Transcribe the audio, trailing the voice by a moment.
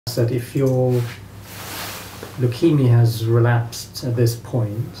That if your leukemia has relapsed at this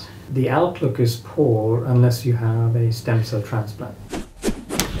point, the outlook is poor unless you have a stem cell transplant.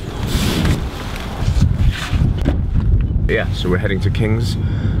 Yeah, so we're heading to King's. I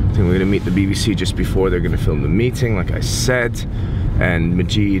think we're going to meet the BBC just before they're going to film the meeting, like I said. And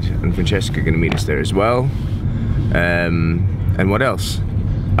Majid and Francesca are going to meet us there as well. And what else?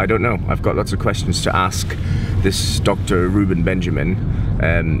 I don't know. I've got lots of questions to ask this Dr. Ruben Benjamin,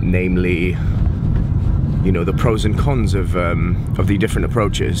 namely, you know, the pros and cons of the different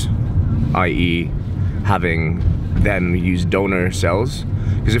approaches, i.e. having them use donor cells.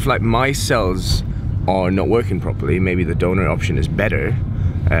 Because if like my cells are not working properly, maybe the donor option is better,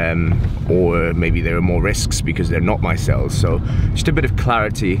 or maybe there are more risks because they're not my cells. So just a bit of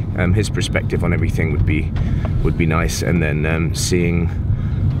clarity, his perspective on everything would be nice, and then seeing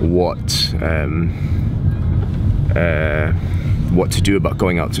what to do about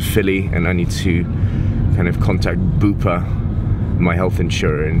going out to Philly. And I need to kind of contact Bupa, my health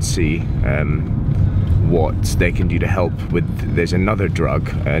insurer, and see what they can do to help with. There's another drug,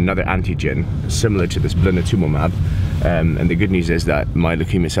 another antigen similar to this blinatumomab, and the good news is that my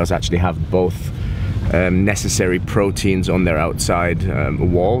leukemia cells actually have both necessary proteins on their outside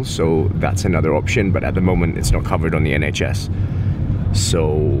wall, so that's another option, but at the moment it's not covered on the NHS.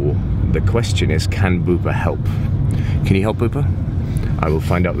 So the question is, can Bupa help? Can you help Bupa? I will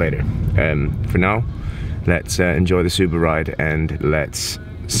find out later. For now, let's enjoy this Uber ride and let's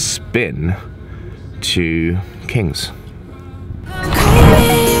spin to King's.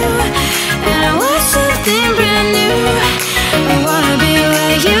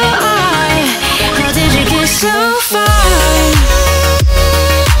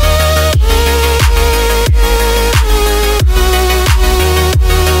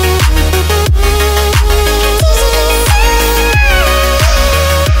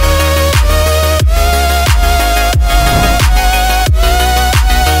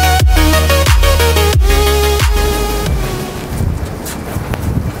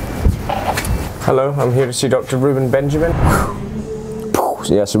 Hello, I'm here to see Dr. Ruben Benjamin.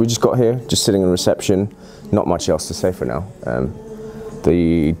 Yeah, so we just got here, just sitting in reception. Not much else to say for now.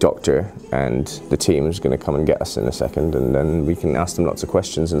 The doctor and the team is going to come and get us in a second, and then we can ask them lots of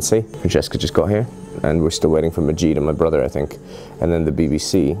questions and see. Francesca just got here, and we're still waiting for Majid and my brother, I think. And then the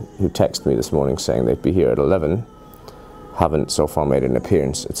BBC, who texted me this morning saying they'd be here at 11, haven't so far made an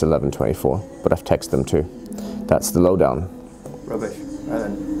appearance. It's 11:24, but I've texted them too. That's the lowdown. Rubbish.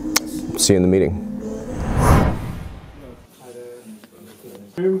 See you in the meeting.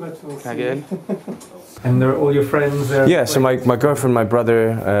 Can I get in? And they're all your friends there? Yeah, so my girlfriend, my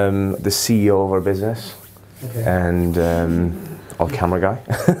brother, the CEO of our business, Okay. and our camera guy.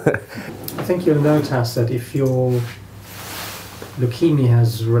 I think you'll know, Tass, that if your leukemia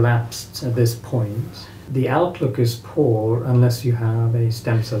has relapsed at this point, the outlook is poor unless you have a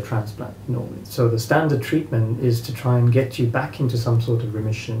stem cell transplant normally. So the standard treatment is to try and get you back into some sort of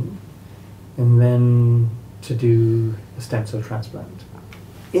remission, and then to do a stem cell transplant.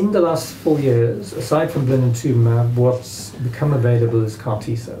 In the last 4 years, aside from blinatumomab, what's become available is CAR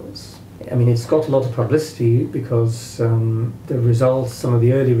T cells. I mean, it's got a lot of publicity because the results, some of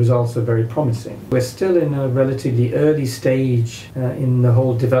the early results are very promising. We're still in a relatively early stage in the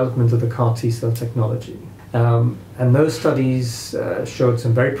whole development of the CAR T cell technology. And those studies showed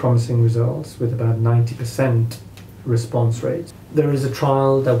some very promising results with about 90% response rate. There is a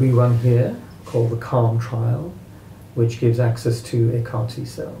trial that we run here called the CALM trial, which gives access to a CAR T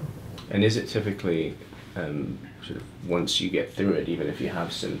cell. And is it typically, sort of, once you get through it, even if you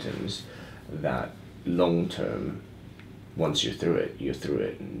have symptoms, that long term, once you're through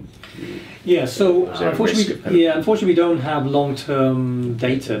it, and yeah, so unfortunately we don't have long-term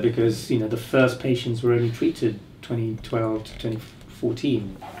data because the first patients were only treated 2012 to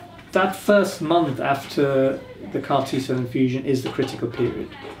 2014. That first month after the CAR T cell infusion is the critical period,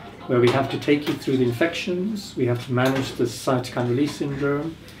 where we have to take you through the infections, we have to manage the cytokine release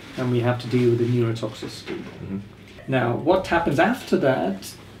syndrome, and we have to deal with the neurotoxicity. Mm-hmm. Now, what happens after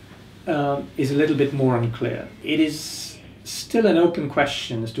that is a little bit more unclear. It is still an open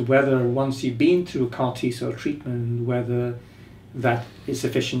question as to whether, once you've been through a CAR T cell treatment, whether that is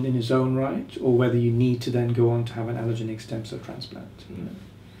sufficient in its own right, or whether you need to then go on to have an allogeneic stem cell transplant, Mm-hmm.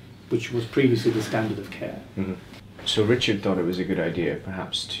 Which was previously the standard of care. Mm-hmm. So Richard thought it was a good idea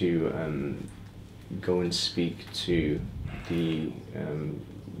perhaps to go and speak to the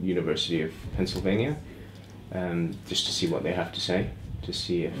University of Pennsylvania, just to see what they have to say, to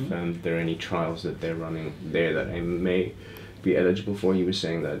see if there are any trials that they're running there that I may be eligible for. He was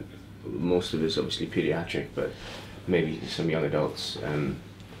saying that most of it is obviously pediatric, but maybe some young adults.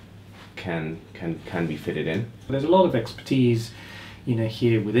 can be fitted in. There's a lot of expertise,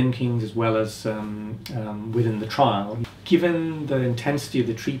 here within King's as well as within the trial. Given the intensity of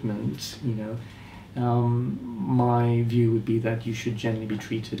the treatment, my view would be that you should generally be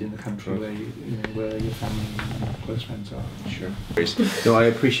treated in the country where where your family and close friends are. Sure. No, I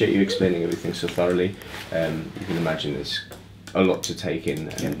appreciate you explaining everything so thoroughly. You can imagine there's a lot to take in,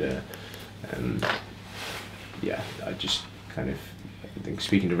 and I just kind of think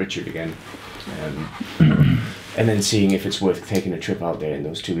speaking to Richard again, and then seeing if it's worth taking a trip out there in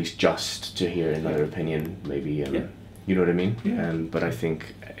those 2 weeks just to hear another opinion, maybe. You know what I mean? Yeah. But I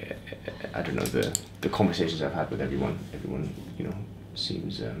think, I don't know, the conversations I've had with everyone,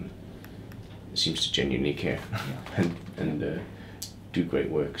 seems to genuinely care and do great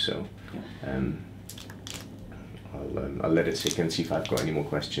work. So I'll let it sink and see if I've got any more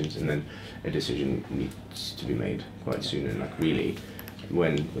questions, and then a decision needs to be made quite soon. And like really,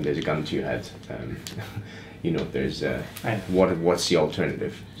 when there's a gun to your head, there's what's the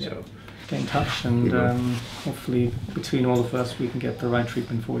alternative? Yeah. So. Stay in touch, and hopefully between all of us we can get the right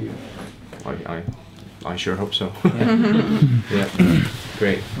treatment for you. I sure hope so. Yeah.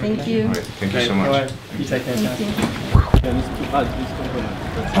 Great. Thank you. All right. Thank you so much. Right. You take care. Thank you.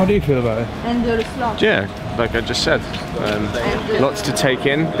 How do you feel about it? And the slot. Yeah, like I just said, lots to take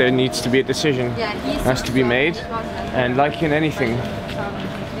in. There needs to be a decision, has to be made, and like in anything,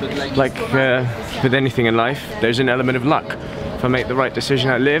 like with anything in life, there's an element of luck. If I make the right decision,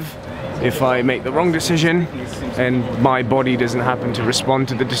 I live. If I make the wrong decision and my body doesn't happen to respond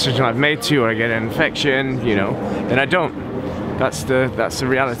to the decision I've made to, or I get an infection, then I don't. That's the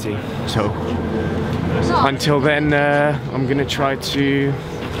reality. So until then, I'm gonna try to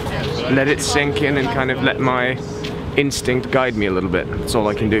let it sink in and kind of let my instinct guide me a little bit. That's all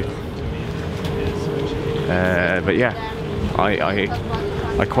I can do. But yeah,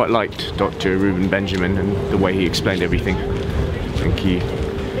 I quite liked Dr. Ruben Benjamin and the way he explained everything. I think he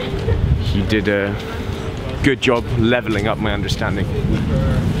did a good job leveling up my understanding.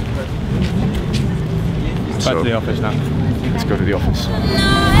 Back to the office now. Let's go to the office.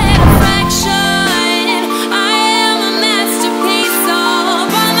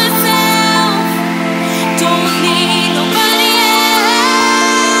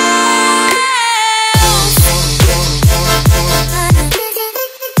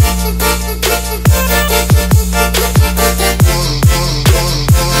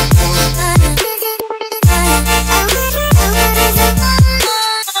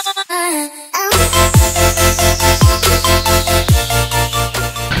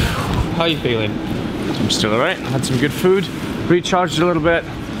 How are you feeling? I'm still alright. Had some good food, recharged a little bit,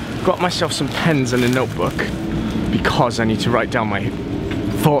 got myself some pens and a notebook because I need to write down my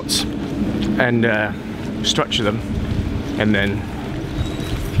thoughts and structure them, and then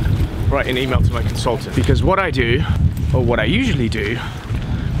write an email to my consultant. Because what I do, or what I usually do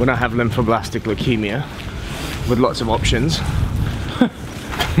when I have lymphoblastic leukemia with lots of options,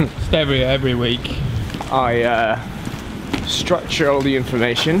 every week. I structure all the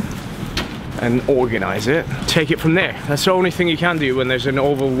information and organize it, take it from there. That's the only thing you can do when there's an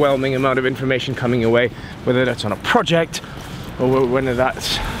overwhelming amount of information coming your way, whether that's on a project or whether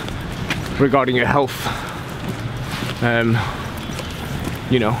that's regarding your health.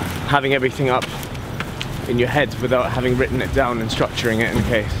 Having everything up in your head without having written it down and structuring it. And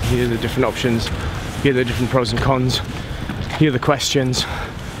okay, here are the different options, here are the different pros and cons, here are the questions,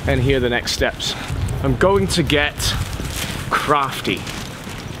 and here are the next steps. I'm going to get crafty.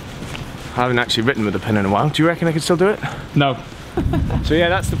 I haven't actually written with a pen in a while. Do you reckon I could still do it? No. So yeah,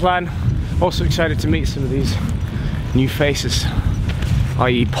 that's the plan. Also excited to meet some of these new faces,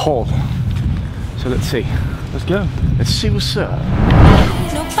 i.e. Paul. So let's see. Let's go. Let's see what's up.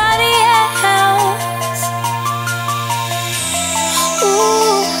 Nobody else.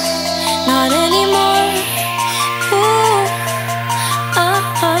 Ooh, not anymore. Ooh,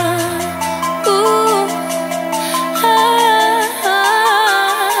 ooh,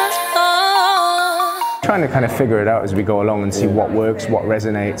 Trying to kind of figure it out as we go along and see what works, what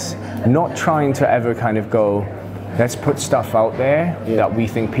resonates. Not trying to ever kind of go, let's put stuff out there that we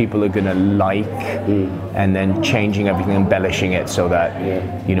think people are gonna like, and then changing everything, embellishing it so that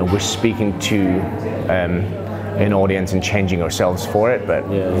we're speaking to an audience and changing ourselves for it, but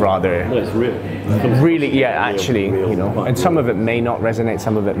rather it's real. Really, actually, and some of it may not resonate,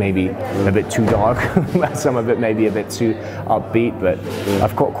 some of it may be a bit too dark, some of it may be a bit too upbeat, but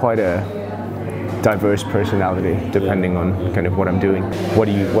I've got quite a diverse personality depending on kind of what I'm doing. What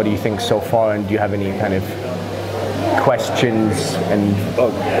do you think so far, and do you have any kind of questions and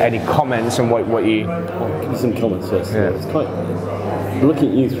any comments on what you... I'll give you some comments first. Yeah. It's quite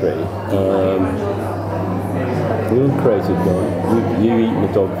looking at you three, you're a creative guy. You've eaten the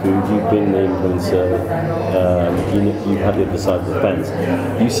dog food. You've been the influencer. You've had the other side of the fence.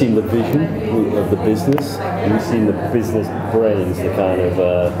 You've seen the vision of the business. You've seen the business brains, the kind of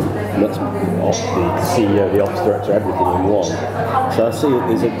the CEO, the ops director, everything in one. So I see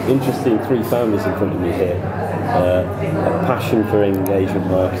there's an interesting three founders in front of me here. A passion for engagement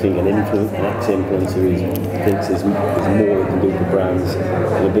marketing, an ex-influencer who thinks there's more they can do for brands,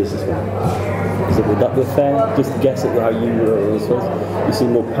 and a businessman. Would that be fair? Just to guess at how you were as well. You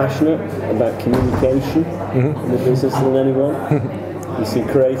seem more passionate about communication in the business than anyone. You seem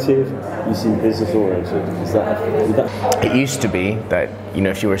creative. You seem business oriented. Is that? It used to be that, you know,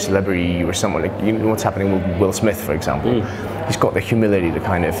 if you were a celebrity, you were someone like, you know what's happening with Will Smith, for example. He's got the humility to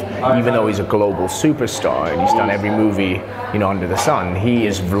kind of, even though he's a global superstar and he's done every movie, you know, under the sun, he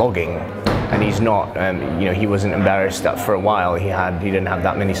is vlogging. And he's not, you know, he wasn't embarrassed that for a while he didn't have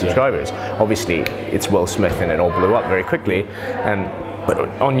that many subscribers. Obviously, it's Will Smith and it all blew up very quickly. But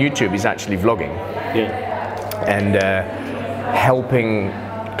on YouTube, he's actually vlogging. And helping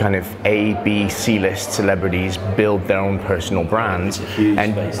kind of A, B, C-list celebrities build their own personal brands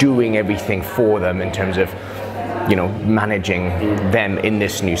and doing everything for them in terms of, you know, managing them in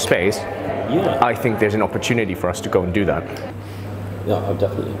this new space. I think there's an opportunity for us to go and do that. Yeah,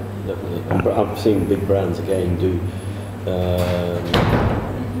 definitely. I've seen big brands again do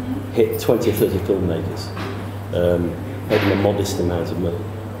hit 20 or 30 filmmakers, pay them a modest amount of money,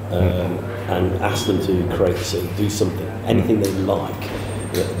 and ask them to do something, anything they like,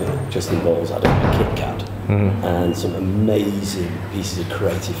 that just involves, I don't know, a Kit Kat, and some amazing pieces of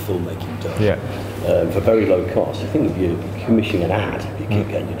creative filmmaking done for very low cost. You think if you're commissioning an ad, you Kit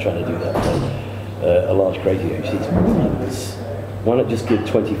Kat, you're trying to do that for a large creative agency, it's millions. Why not just give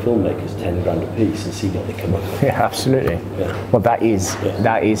 20 filmmakers 10 grand a piece and see what they come up with? Yeah, absolutely. Well, that is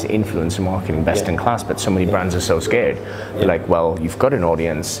influencer marketing best in class, but so many brands are so scared. They're like, well, you've got an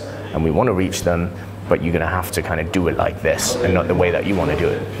audience and we want to reach them, but you're going to have to kind of do it like this and not the way that you want to do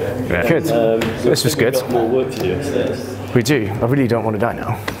it. Good. This was good. We've got more work to do upstairs. We do. I really don't want to die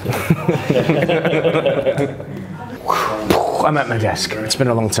now. I'm at my desk. It's been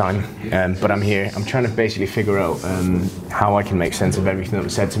a long time, but I'm here. I'm trying to basically figure out how I can make sense of everything that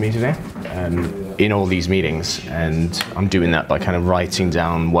was said to me today in all these meetings, and I'm doing that by kind of writing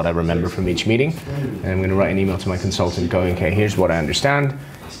down what I remember from each meeting. And I'm going to write an email to my consultant going, okay, here's what I understand.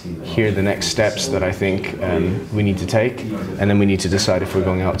 Here are the next steps that I think we need to take, and then we need to decide if we're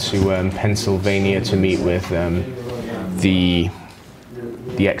going out to Pennsylvania to meet with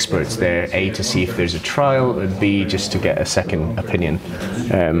the experts there, A, to see if there's a trial, or B, just to get a second opinion.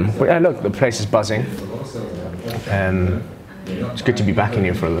 But yeah, look, the place is buzzing. It's good to be back in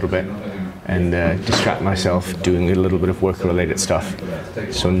here for a little bit and distract myself doing a little bit of work-related stuff.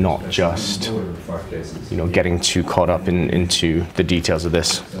 So not just, you know, getting too caught up into the details of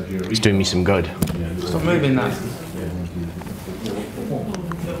this. It's doing me some good. Stop moving that.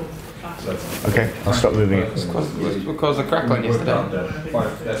 Okay, I'll stop moving it. It's because of the crackling yesterday.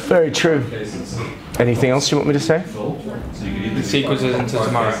 Very true. Anything else you want me to say? The sequences until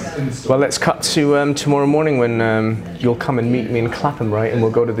tomorrow. Well, let's cut to tomorrow morning when you'll come and meet me in Clapham, right? And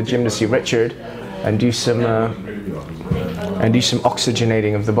we'll go to the gym to see Richard and do some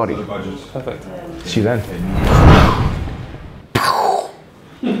oxygenating of the body. Perfect. See you then.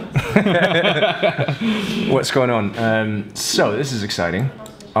 What's going on? So this is exciting.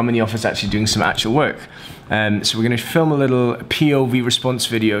 I'm in the office actually doing some actual work. So we're going to film a little POV response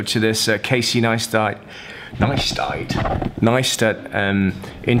video to this Casey Neistat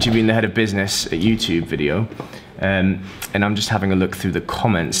interviewing the head of business at YouTube video. And I'm just having a look through the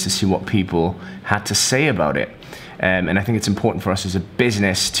comments to see what people had to say about it. And I think it's important for us as a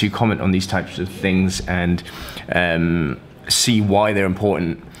business to comment on these types of things and see why they're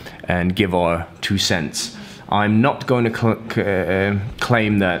important and give our 2 cents. I'm not going to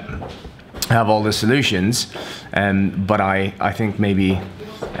claim that I have all the solutions, but I think maybe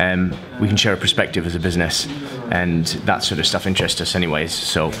we can share a perspective as a business, and that sort of stuff interests us anyways.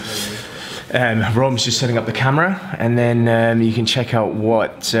 So Rome's just setting up the camera, and then you can check out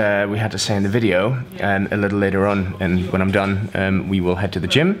what we had to say in the video a little later on. And when I'm done, we will head to the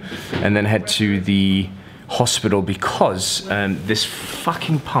gym and then head to the hospital because this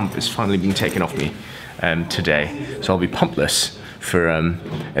fucking pump is finally being taken off me today. So I'll be pumpless for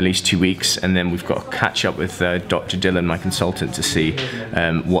at least 2 weeks, and then we've got to catch up with Dr. Dylan, my consultant, to see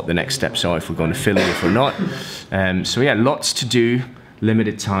what the next steps are, if we're going to Philly, if we're not. So yeah, lots to do,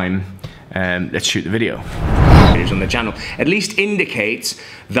 limited time. Let's shoot the video. on the channel, at least indicates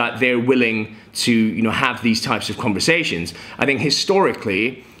that they're willing to, you know, have these types of conversations. I think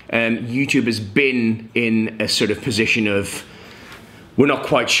historically, YouTube has been in a sort of position of, we're not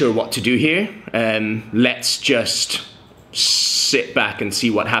quite sure what to do here. Let's just sit back and see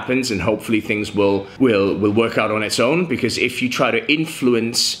what happens, and hopefully things will work out on its own. Because if you try to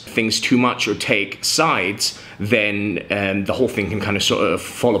influence things too much or take sides, then the whole thing can kind of sort of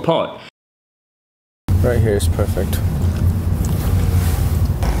fall apart. Right here is perfect.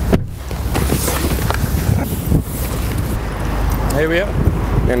 Here we are.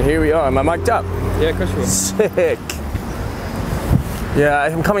 And here we are. Am I mic'd up? Yeah, of course you are. Sick. Yeah,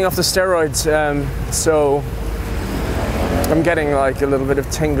 I'm coming off the steroids, so I'm getting like a little bit of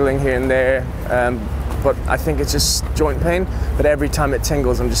tingling here and there, but I think it's just joint pain. But every time it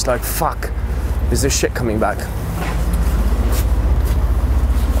tingles, I'm just like, fuck, is this shit coming back?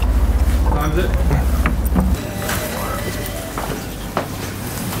 Time's it?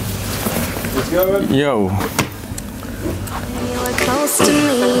 Let's go. Yo. You were close to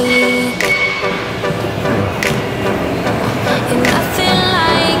me. You're nothing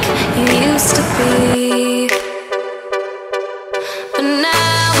like you used to be. But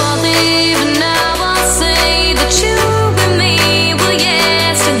now I'll leave, and now I'll say that you and me were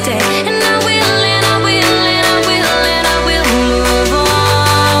yesterday. And I will, and I will, and I will, and I will move on.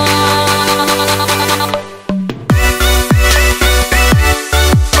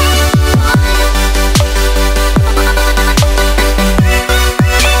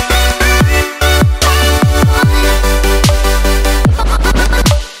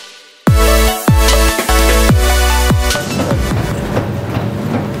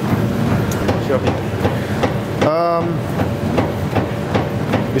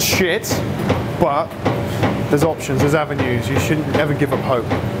 It's shit, but there's options, there's avenues. You shouldn't ever give up hope.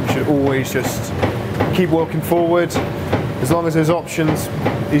 You should always just keep working forward. As long as there's options,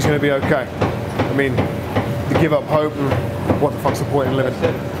 he's going to be okay. I mean, to give up hope, what the fuck's the point in living?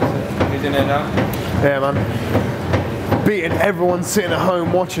 He's in there now. Yeah, man. Beating everyone sitting at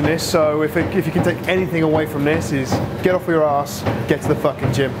home watching this, so if you can take anything away from this, is get off your ass, get to the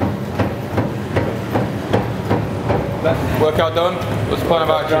fucking gym. Workout done. What's the plan of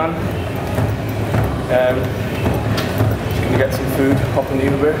action? Just gonna get some food, hop on the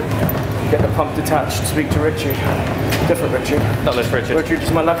Uber, get the pump detached, speak to Richard. Different Richard. Not this Richard. Richard is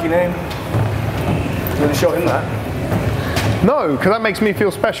my lucky name. You gonna show him that? No, because that makes me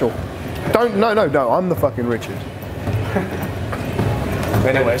feel special. No, I'm the fucking Richard.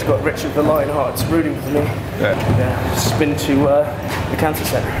 Anyway, it's got Richard the Lionheart's rooting for me. Yeah. Just been to the cancer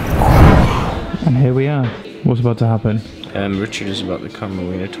centre. And here we are. What's about to happen? Richard is about to come, and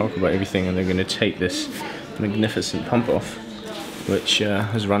we're going to talk about everything, and they're going to take this magnificent pump off, which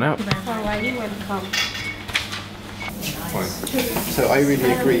has run out. Alrighty, welcome. So I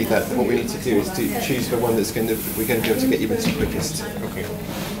really agree that what we need to do is to choose the one that's we're going to be able to get you into quickest. Okay.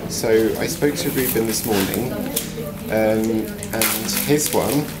 So I spoke to Ruben this morning, and his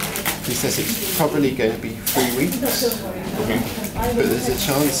one, he says it's probably going to be 3 weeks, but there's a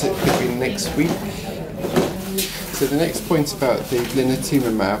chance it could be next week. So the next point about the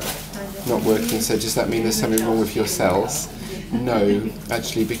blinatumomab not working, so does that mean there's something wrong with your cells? No,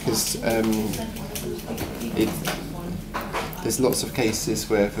 actually, because there's lots of cases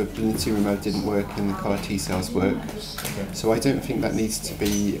where the blinatumomab didn't work and the CAR T cells work. So I don't think that needs to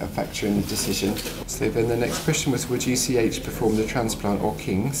be a factor in the decision. So then the next question was, would UCH perform the transplant or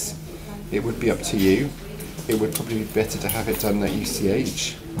King's? It would be up to you. It would probably be better to have it done at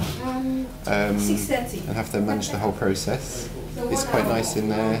UCH and have them manage the whole process. It's quite nice in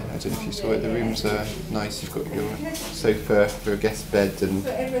there. I don't know if you saw it. The rooms are nice. You've got your sofa for a guest bed and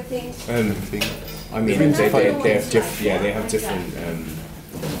everything. I mean, they have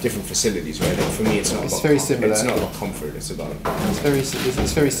different facilities, right? Like for me, it's not. It's very similar. It's not about comfort. It's about.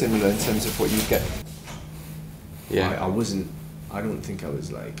 It's very similar in terms of what you get. Yeah. I don't think I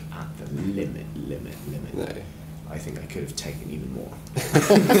was like at the limit. No. I think I could have taken even more.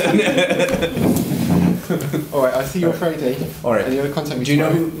 All right, I'll see you on Friday. All right. And you'll contact me. Do you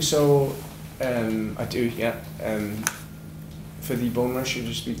know tomorrow. who? So, I do. Yeah. For the bone rush, you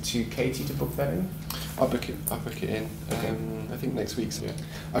just speak to Katie to book that in. I'll book it in. Okay. I think next week. So. Yeah.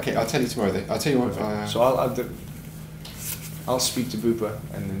 Okay, I'll tell you tomorrow then. I'll tell you what. So I'll speak to Bupa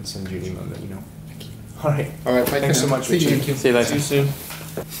and then send you an email and let you know. All right. All right. Bye. Thanks so much, Richard. See you later. See you soon.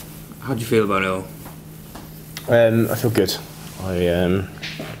 How do you feel about it all? I feel good. I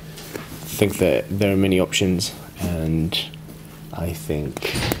think that there are many options, and I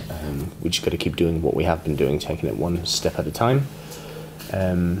think we just got to keep doing what we have been doing, taking it one step at a time.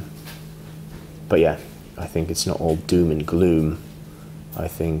 But yeah, I think it's not all doom and gloom. I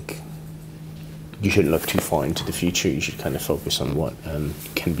think you shouldn't look too far into the future. You should kind of focus on what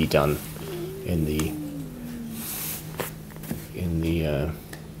can be done in the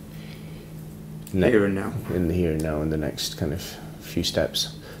here and now. In the here and now, in the next kind of few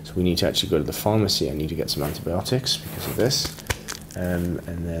steps. So we need to actually go to the pharmacy. I need to get some antibiotics because of this, and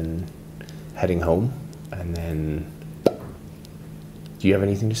then heading home. And then, do you have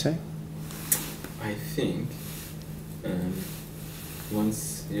anything to say? I think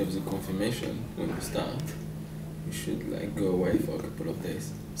once you have the confirmation when you start, you should like go away for a couple of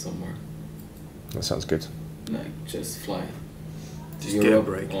days somewhere. That sounds good. Like just fly. Just get a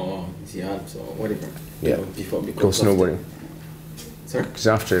break. Or the Alps or whatever. Yeah. Before Go snowboarding. Sorry? Because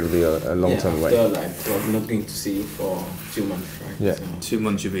after it'll be a long time away. After, like, I'm not going to see you for 2 months, right? Yeah. So, 2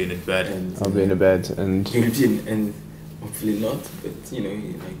 months you'll be in bed. and, I'll be in a bed and You'll be in, and hopefully not, but you know,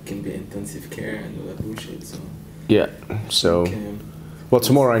 like can be intensive care and all that bullshit. So. yeah. So. Okay. Well,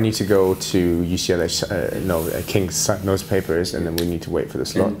 tomorrow I need to go to UCLA, King's Nose Papers, and then we need to wait for the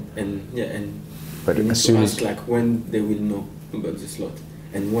slot. And But you need as to soon ask as like when they will know about the slot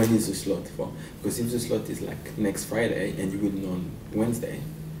and when is the slot for, because if the slot is like next Friday and you will know on Wednesday,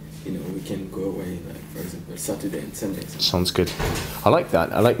 you know, we can go away like for example Saturday and Sunday. sounds good. I like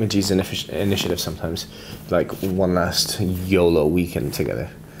that. I like Majid's initiative sometimes, like one last YOLO weekend together,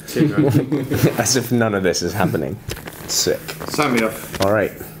 as if none of this is happening. Sick. Sign me up. All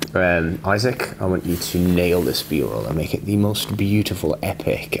right, Isaac, I want you to nail this B-roll and make it the most beautiful,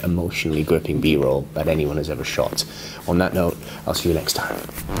 epic, emotionally gripping B-roll that anyone has ever shot. On that note, I'll see you next time.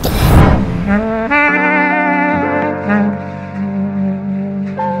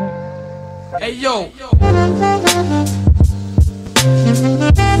 Hey yo!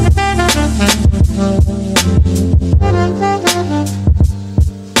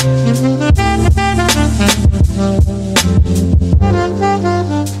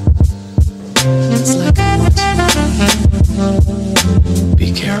 It's like I'm watching TV.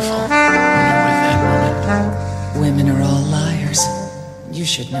 Be careful when you're with that woman. Women are all liars. You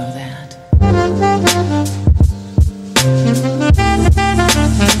should know that.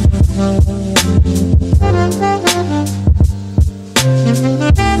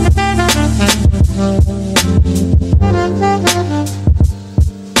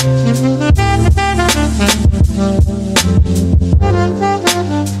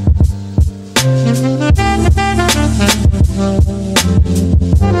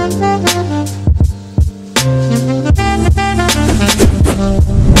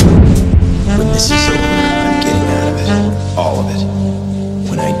 When this is over, I'm getting out of it. All of it.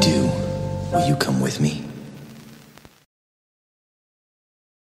 When I do, will you come with me?